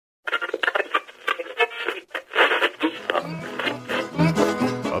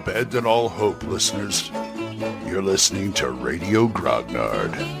Abandon all hope, listeners. You're listening to Radio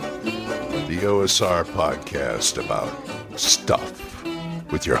Grognard, the OSR podcast about stuff,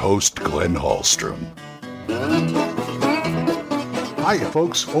 with your host, Glenn Hallstrom. Hiya,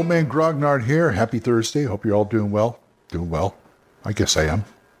 folks. Old Man Grognard here. Happy Thursday. Hope you're all doing well. Doing well. I guess I am.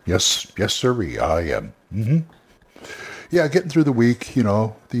 Yes, sirree, I am. Yeah, getting through the week, you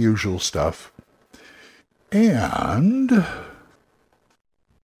know, the usual stuff. And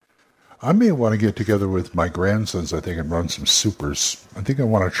I may want to get together with my grandsons, I think, and run some supers. I think I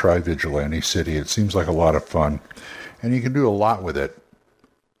want to try Vigilante City. It seems like a lot of fun. And you can do a lot with it.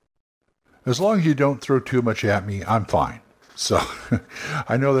 As long as you don't throw too much at me, I'm fine. So,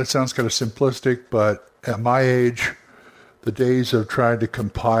 I know that sounds kind of simplistic, but at my age, the days of trying to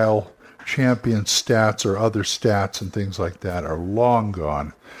compile champion stats or other stats and things like that are long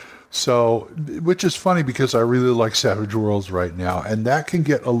gone. So, which is funny because I really like Savage Worlds right now, and that can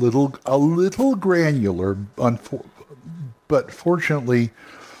get a little granular, but fortunately,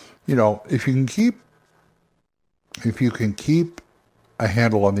 you know, if you can keep a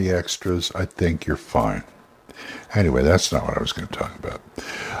handle on the extras, I think you're fine. Anyway, that's not what I was going to talk about.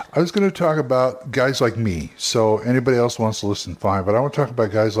 I was going to talk about guys like me. So anybody else wants to listen, fine. But I want to talk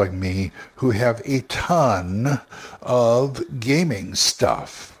about guys like me who have a ton of gaming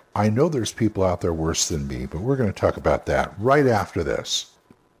stuff. I know there's people out there worse than me, but we're going to talk about that right after this.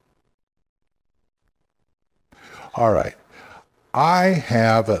 All right. I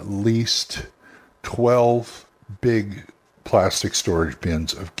have at least 12 big plastic storage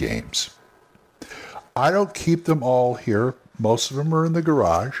bins of games. I don't keep them all here. Most of them are in the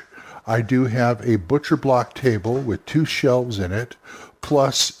garage. I do have a butcher block table with 2 shelves in it,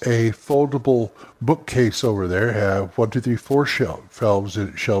 plus a foldable bookcase over there. Have 4 shelves in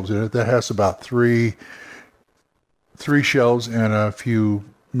it. That has about three shelves and a few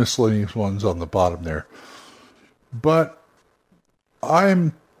miscellaneous ones on the bottom there. But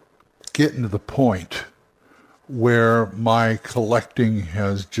I'm getting to the point where my collecting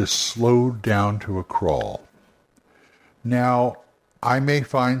has just slowed down to a crawl. Now, I may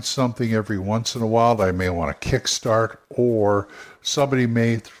find something every once in a while that I may want to kickstart, or somebody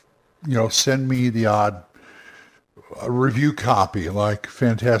may, send me the odd review copy, like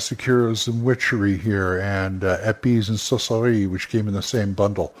Fantastic Heroes and Witchery here, and Épées and Sorcellerie, which came in the same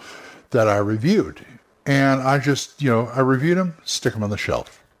bundle that I reviewed. And I just, I reviewed them, stick them on the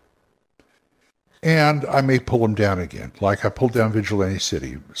shelf. And I may pull them down again, like I pulled down Vigilante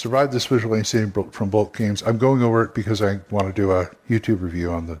City. Survived this Vigilante City from both games. I'm going over it because I want to do a YouTube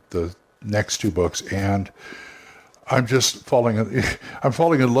review on the next 2 books, and I'm just falling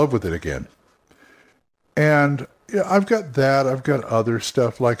in love with it again. And I've got that. I've got other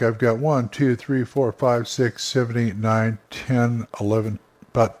stuff, like I've got 1, 2, 3, 4, 5, 6, 7, 8, 9, 10, 11,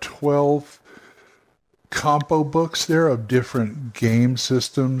 about 12 compo books there of different game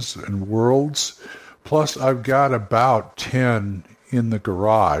systems and worlds. Plus, I've got about 10 in the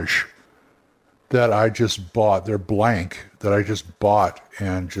garage that I just bought. They're blank, that I just bought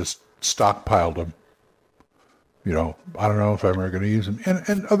and just stockpiled them. I don't know if I'm ever going to use them.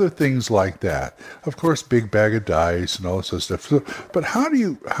 And other things like that. Of course, big bag of dice and all this other stuff. So, but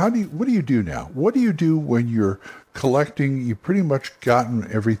what do you do now? What do you do when you're collecting? You've pretty much gotten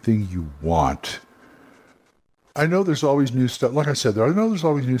everything you want. I know there's always new stuff. Like I said, I know there's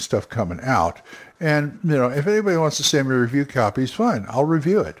always new stuff coming out. And, if anybody wants to send me review copies, fine. I'll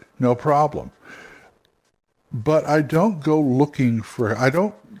review it. No problem. But I don't go looking for...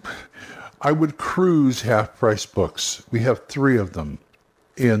 I would cruise half-price books. We have 3 of them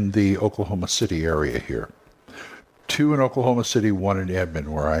in the Oklahoma City area here. 2 in Oklahoma City, 1 in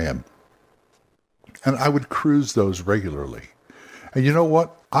Edmond, where I am. And I would cruise those regularly. And you know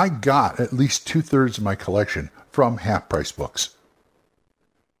what? I got at least 2/3 of my collection from half-price books.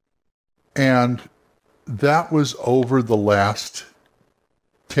 And that was over the last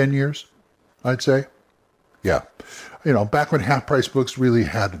 10 years, I'd say. Yeah. Back when half-price books really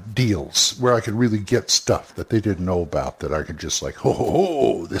had deals where I could really get stuff that they didn't know about, that I could just like,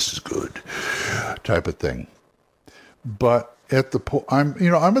 ho, this is good, type of thing. But at the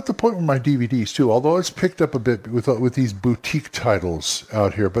I'm at the point with my DVDs too, although it's picked up a bit with these boutique titles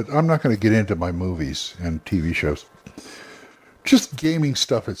out here, but I'm not going to get into my movies and TV shows. Just gaming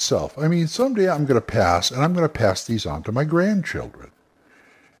stuff itself. I mean, someday I'm going to pass these on to my grandchildren.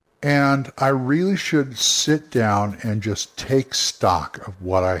 And I really should sit down and just take stock of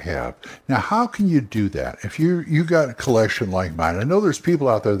what I have. Now, how can you do that? If you got a collection like mine, I know there's people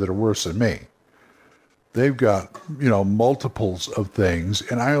out there that are worse than me. They've got, multiples of things,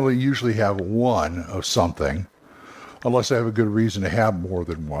 and I only usually have one of something. unless I have a good reason to have more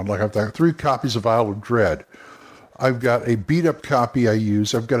than one. Like I've got 3 copies of Isle of Dread. I've got a beat-up copy I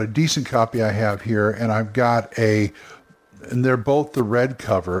use. I've got a decent copy I have here, and I've got and they're both the red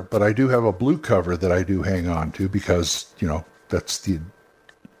cover, but I do have a blue cover that I do hang on to because, that's the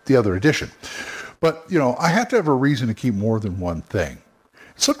other edition. But, I have to have a reason to keep more than one thing.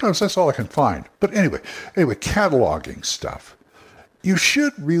 Sometimes that's all I can find. But anyway, cataloging stuff. You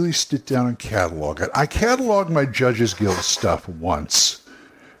should really sit down and catalog it. I cataloged my Judges Guild stuff once,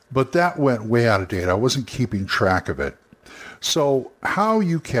 but that went way out of date. I wasn't keeping track of it. So how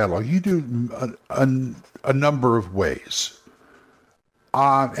you catalog, you do a number of ways.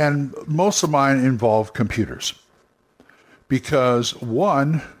 And most of mine involve computers. Because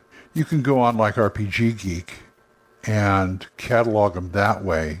one, you can go on like RPG Geek and catalog them that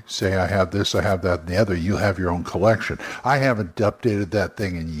way. Say, I have this, I have that, and the other. You'll have your own collection. I haven't updated that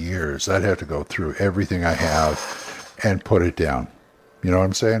thing in years. I'd have to go through everything I have and put it down. You know what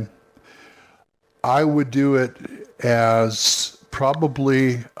I'm saying? I would do it as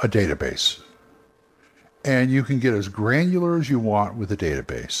probably a database. And you can get as granular as you want with a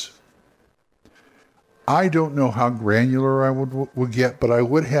database. I don't know how granular I would get, but I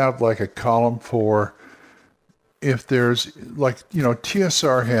would have like a column for if there's like,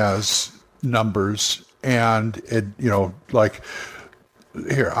 TSR has numbers and it, like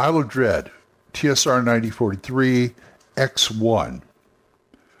here, Isle of Dread, TSR 9043, X1.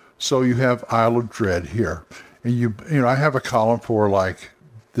 So you have Isle of Dread here. And I have a column for like,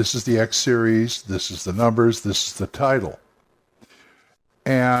 this is the X series, this is the numbers, this is the title.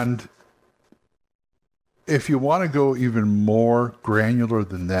 And if you want to go even more granular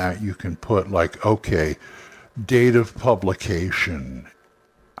than that, you can put like, okay, date of publication,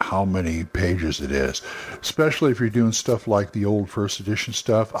 how many pages it is. Especially if you're doing stuff like the old first edition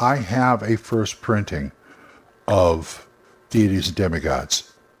stuff. I have a first printing of Deities and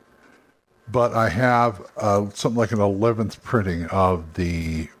Demigods. But I have something like an 11th printing of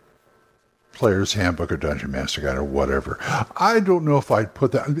the Player's Handbook or Dungeon Master Guide or whatever. I don't know if I'd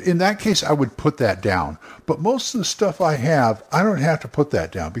put that. In that case, I would put that down. But most of the stuff I have, I don't have to put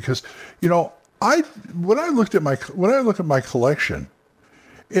that down because, when I look at my collection,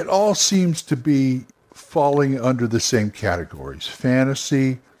 it all seems to be falling under the same categories: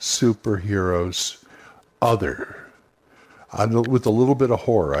 fantasy, superheroes, other. With a little bit of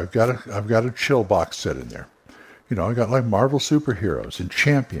horror. I've got a chill box set in there. I got like Marvel superheroes and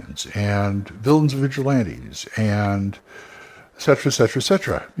champions and villains and vigilantes and et cetera, et cetera, et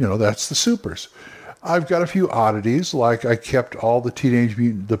cetera. That's the supers. I've got a few oddities, like I kept all the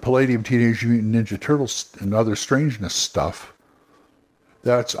Palladium Teenage Mutant Ninja Turtles and other strangeness stuff.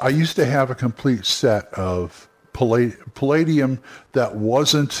 I used to have a complete set of Palladium that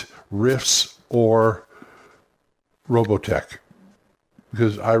wasn't Riffs or Robotech,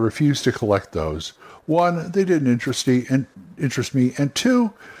 because I refused to collect those. One, they didn't interest me, and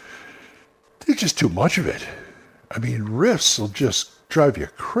two, there's just too much of it. I mean, Riffs will just drive you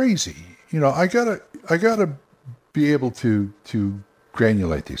crazy. I gotta be able to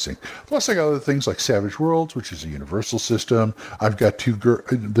granulate these things. Plus, I got other things like Savage Worlds, which is a universal system. I've got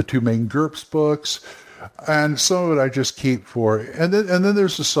the 2 main GURPS books. And some of it I just keep for, and then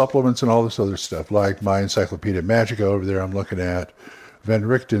there's the supplements and all this other stuff, like my Encyclopedia Magica over there I'm looking at, Van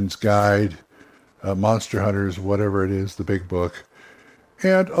Richten's Guide, Monster Hunters, whatever it is, the big book,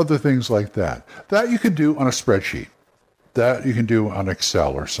 and other things like that. That you can do on a spreadsheet. That you can do on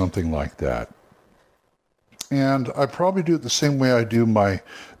Excel or something like that. And I probably do it the same way I do my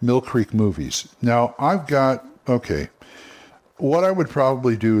Mill Creek movies. Now, what I would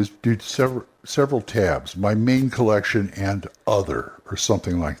probably do is do several tabs, my main collection and other, or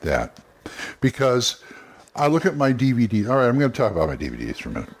something like that. Because I look at my DVDs. All right, I'm going to talk about my DVDs for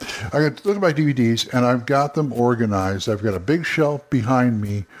a minute. I look at my DVDs, and I've got them organized. I've got a big shelf behind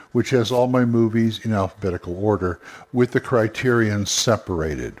me, which has all my movies in alphabetical order, with the criterion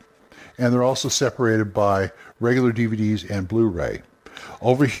separated. And they're also separated by regular DVDs and Blu-ray.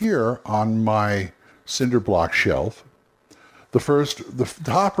 Over here on my cinder block shelf, the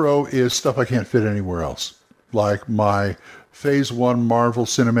top row is stuff I can't fit anywhere else, like my Phase 1 Marvel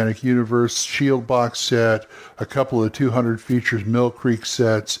Cinematic Universe Shield box set, a couple of 200 features Mill Creek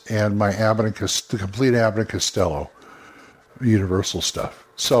sets, and my the complete Abbott and Costello Universal stuff.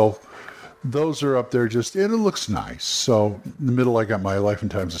 So those are up there and it looks nice. So in the middle, I got my Life and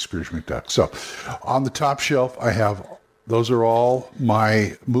Times of Scrooge McDuck. So on the top shelf, those are all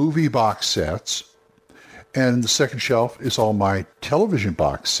my movie box sets. And the second shelf is all my television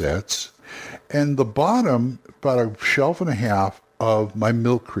box sets. And the bottom, about a shelf and a half, of my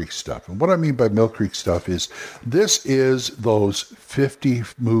Mill Creek stuff. And what I mean by Mill Creek stuff is this is those 50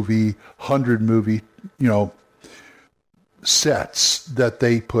 movie, 100 movie, sets that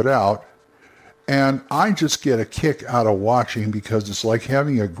they put out. And I just get a kick out of watching because it's like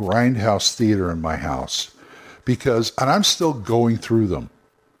having a grindhouse theater in my house. And I'm still going through them.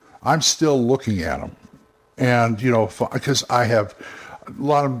 I'm still looking at them. And, because I have a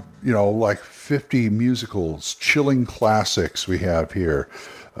lot of, like 50 musicals, chilling classics we have here,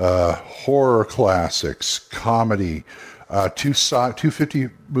 horror classics, comedy, 250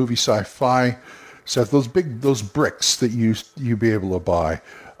 movie sci-fi sets, those bricks that you be able to buy,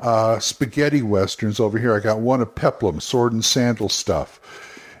 spaghetti westerns over here. I got one of Peplum, sword and sandal stuff,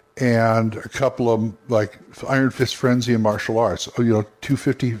 and a couple of them like Iron Fist Frenzy and martial arts.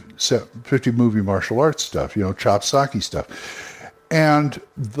 250 movie martial arts stuff, chop sake stuff. And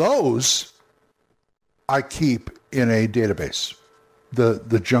those I keep in a database, the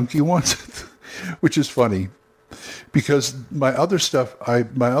junky ones, which is funny because my other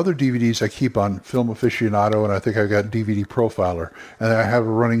DVDs I keep on Film Aficionado, and I think I got DVD Profiler, and I have a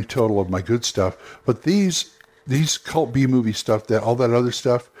running total of my good stuff. But these cult B movie stuff, all that other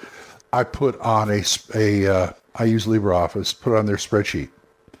stuff, I put on I use LibreOffice, put on their spreadsheet.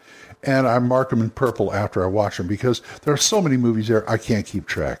 And I mark them in purple after I watch them because there are so many movies there I can't keep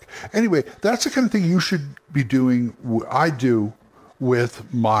track. Anyway, that's the kind of thing you should be doing. I do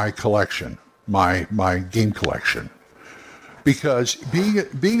with my collection, my game collection, because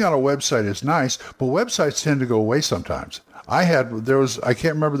being on a website is nice, but websites tend to go away sometimes. I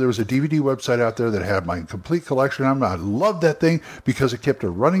can't remember, there was a DVD website out there that had my complete collection. I loved that thing because it kept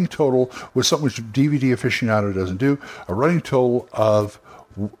a running total with something which DVD Aficionado doesn't do, a running total of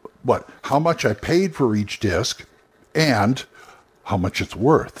how much I paid for each disc and how much it's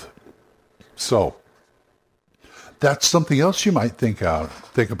worth. So that's something else you might think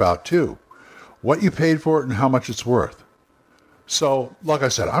about too. What you paid for it and how much it's worth. So, like I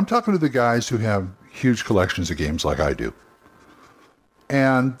said, I'm talking to the guys who have huge collections of games like I do.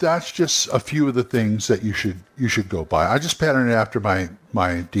 And that's just a few of the things that you should go buy. I just pattern it after my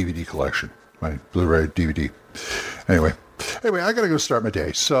DVD collection, my Blu-ray DVD. Anyway, I got to go start my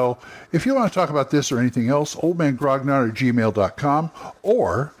day. So if you want to talk about this or anything else, oldmangrognard@gmail.com,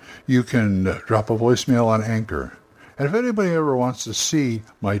 or you can drop a voicemail on Anchor. And if anybody ever wants to see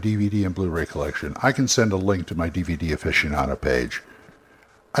my DVD and Blu-ray collection, I can send a link to my DVD Aficionado page.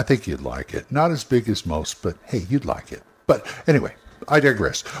 I think you'd like it. Not as big as most, but hey, you'd like it. But anyway, I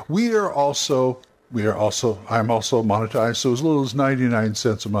digress. I'm also monetized, so as little as 99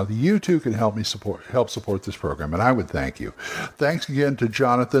 cents a month, you too can help support this program, and I would thank you. Thanks again to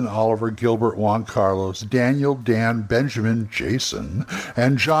Jonathan, Oliver, Gilbert, Juan Carlos, Daniel, Dan, Benjamin, Jason,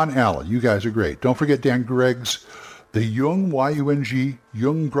 and John Allen. You guys are great. Don't forget Dan Gregg's The Jung, Y-U-N-G,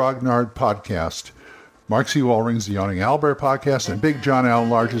 Jung Grognard podcast, Mark C. Wallring's The Yawning Owlbear podcast, and Big John Allen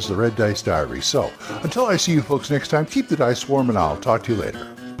Large's The Red Dice Diary. So, until I see you folks next time, keep the dice warm, and I'll talk to you later.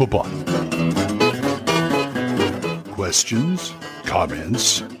 Bye-bye. Questions?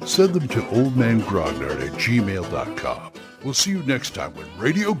 Comments? Send them to oldmangrognard@gmail.com. We'll see you next time when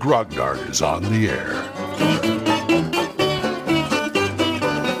Radio Grognard is on the air.